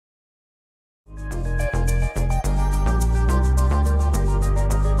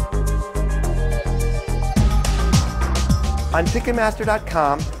On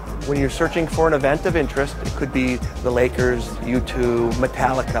Ticketmaster.com, when you're searching for an event of interest, it could be the Lakers, U2,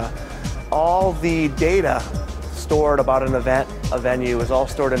 Metallica, all the data stored about an event, a venue, is all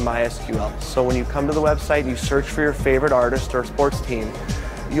stored in MySQL. So when you come to the website and you search for your favorite artist or sports team,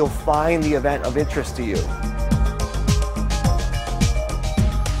 you'll find the event of interest to you.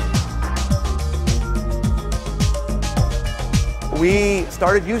 We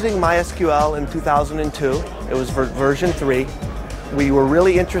started using MySQL in 2002. It was version 3. We were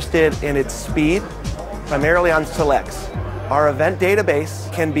really interested in its speed, primarily on selects. Our event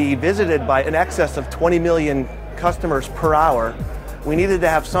database can be visited by in excess of 20 million customers per hour. We needed to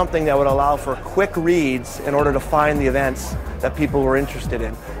have something that would allow for quick reads in order to find the events that people were interested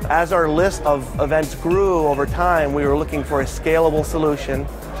in. As our list of events grew over time, we were looking for a scalable solution,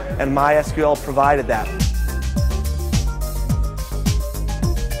 and MySQL provided that.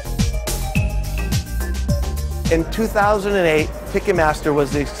 In 2008, Ticketmaster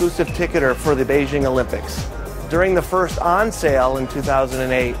was the exclusive ticketer for the Beijing Olympics. During the first on sale in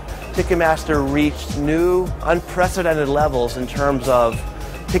 2008, Ticketmaster reached new, unprecedented levels in terms of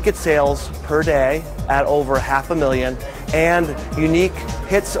ticket sales per day at over 500,000 and unique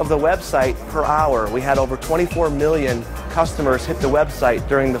hits of the website per hour. We had over 24 million customers hit the website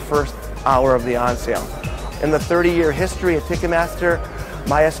during the first hour of the on sale. In the 30-year history of Ticketmaster,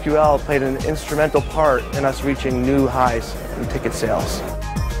 MySQL played an instrumental part in us reaching new highs in ticket sales.